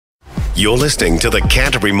You're listening to the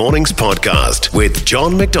Canterbury Mornings podcast with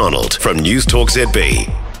John MacDonald from News Talk ZB.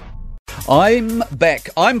 I'm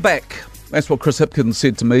back. That's what Chris Hipkins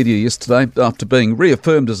said to media yesterday after being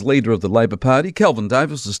reaffirmed as leader of the Labour Party. Kelvin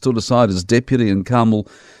Davis has stood aside as deputy and Carmel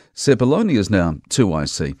Sepuloni is now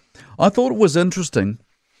 2IC. I thought it was interesting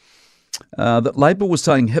that Labour was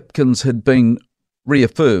saying Hipkins had been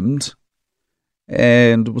reaffirmed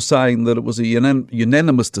and was saying that it was a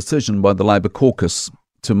unanimous decision by the Labour caucus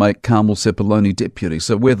to make Carmel Sepuloni deputy.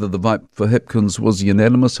 So whether the vote for Hipkins was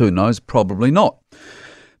unanimous, who knows? Probably not.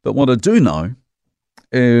 But what I do know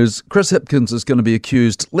is Chris Hipkins is going to be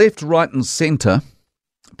accused left, right and centre,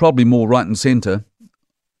 probably more right and centre.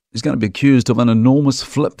 He's going to be accused of an enormous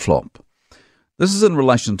flip-flop. This is in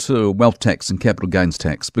relation to wealth tax and capital gains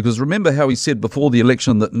tax, because remember how he said before the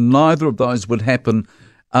election that neither of those would happen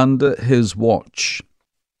under his watch.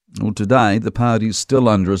 Well, today the party is still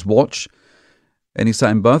under his watch, and he's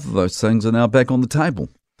saying both of those things are now back on the table.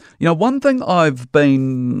 You know, one thing if I've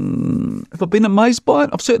been amazed by it,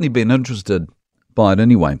 I've certainly been interested by it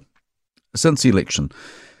anyway, since the election,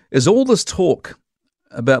 is all this talk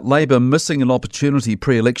about Labour missing an opportunity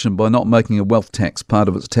pre-election by not making a wealth tax part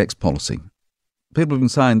of its tax policy. People have been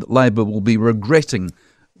saying that Labour will be regretting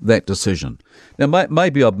that decision. Now,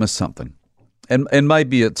 maybe I've missed something, and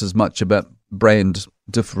maybe it's as much about brand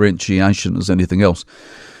differentiation as anything else.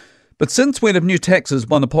 But since when have new taxes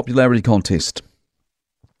won a popularity contest?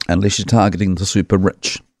 Unless you're targeting the super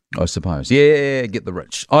rich, I suppose. Yeah, get the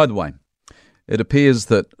rich. Either way, it appears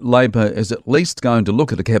that Labour is at least going to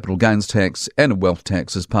look at a capital gains tax and a wealth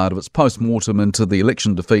tax as part of its post-mortem into the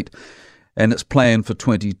election defeat and its plan for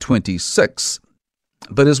 2026.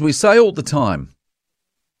 But as we say all the time,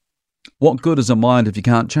 what good is a mind if you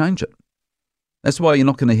can't change it? That's why you're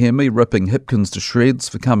not going to hear me ripping Hipkins to shreds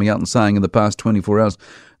for coming out and saying in the past 24 hours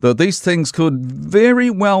that these things could very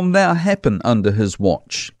well now happen under his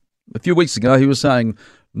watch. A few weeks ago he was saying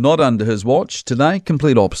not under his watch. Today,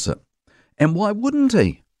 complete opposite. And why wouldn't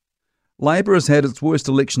he? Labour has had its worst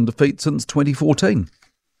election defeat since 2014.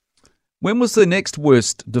 When was the next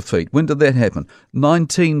worst defeat? When did that happen?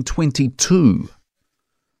 1922.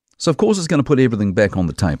 So of course it's going to put everything back on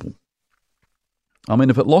the table. I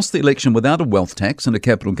mean, if it lost the election without a wealth tax and a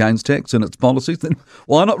capital gains tax in its policies, then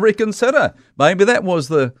why not reconsider? Maybe that was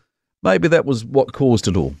what caused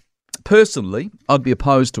it all. Personally, I'd be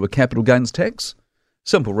opposed to a capital gains tax.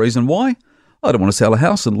 Simple reason why. I don't want to sell a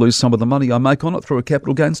house and lose some of the money I make on it through a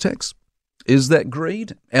capital gains tax. Is that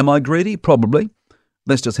greed? Am I greedy? Probably.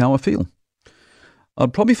 That's just how I feel.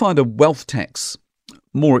 I'd probably find a wealth tax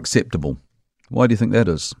more acceptable. Why do you think that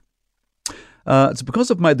is? It's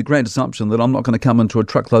because I've made the grand assumption that I'm not going to come into a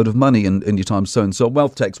truckload of money in any time soon, so a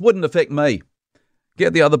wealth tax wouldn't affect me.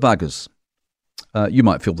 Get the other buggers. You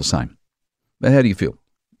might feel the same. But how do you feel?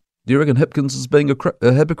 Do you reckon Hipkins is being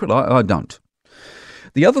a hypocrite? I don't.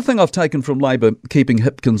 The other thing I've taken from Labour keeping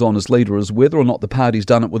Hipkins on as leader is whether or not the party's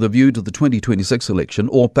done it with a view to the 2026 election,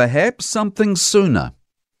 or perhaps something sooner.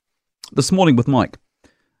 This morning with Mike,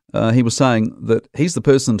 he was saying that he's the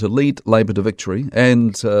person to lead Labour to victory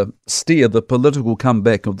and steer the political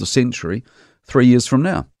comeback of the century 3 years from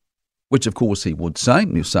now, which of course he would say.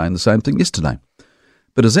 He was saying the same thing yesterday.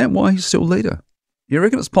 But is that why he's still leader? You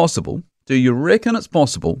reckon it's possible? Do you reckon it's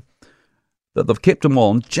possible that they've kept him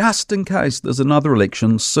on just in case there's another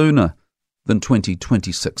election sooner than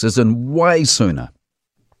 2026, as in way sooner?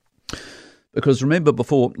 Because remember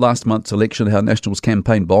before last month's election how National's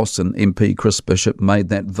campaign boss and MP Chris Bishop made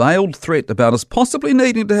that veiled threat about us possibly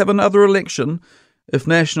needing to have another election if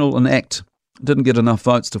National and ACT didn't get enough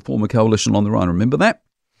votes to form a coalition on their own. Remember that?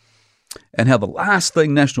 And how the last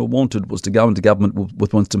thing National wanted was to go into government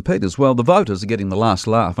with Winston Peters. Well, the voters are getting the last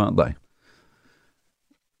laugh, aren't they?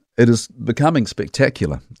 It is becoming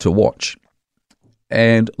spectacular to watch.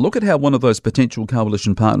 And look at how one of those potential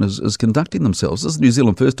coalition partners is conducting themselves. This is New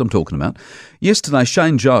Zealand First I'm talking about. Yesterday,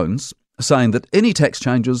 Shane Jones saying that any tax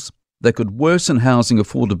changes that could worsen housing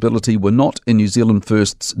affordability were not in New Zealand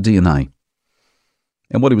First's DNA.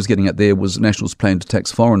 And what he was getting at there was National's plan to tax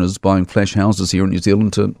foreigners buying flash houses here in New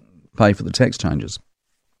Zealand to pay for the tax changes.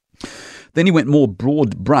 Then he went more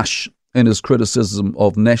broad brush in his criticism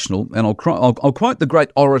of National, and I'll quote the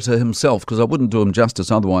great orator himself because I wouldn't do him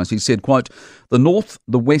justice otherwise. He said, quote, "The North,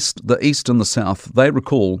 the West, the East and the South, they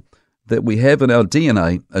recall that we have in our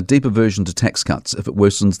DNA a deep aversion to tax cuts if it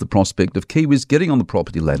worsens the prospect of Kiwis getting on the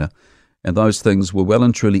property ladder, and those things were well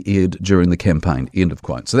and truly aired during the campaign," end of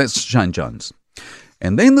quote. So that's Shane Jones.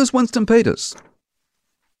 And then there's Winston Peters.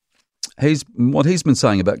 What he's been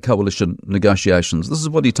saying about coalition negotiations, this is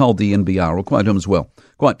what he told the NBR. I'll quote him as well.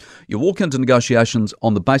 Quote, "You walk into negotiations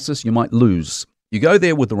on the basis you might lose. You go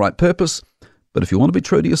there with the right purpose, but if you want to be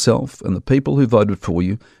true to yourself and the people who voted for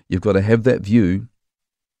you, you've got to have that view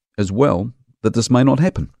as well that this may not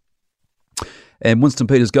happen. And Winston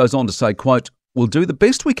Peters goes on to say, quote, "We'll do the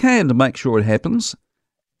best we can to make sure it happens,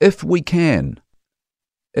 if we can.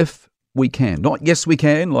 If we can. Not yes we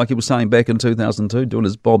can, like he was saying back in 2002, doing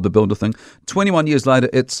his Bob the Builder thing. 21 years later,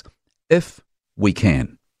 it's if we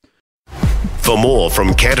can." For more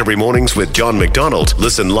from Canterbury Mornings with John MacDonald,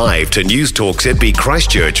 listen live to News Talk ZB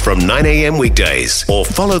Christchurch from 9 a.m. weekdays or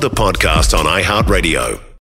follow the podcast on iHeartRadio.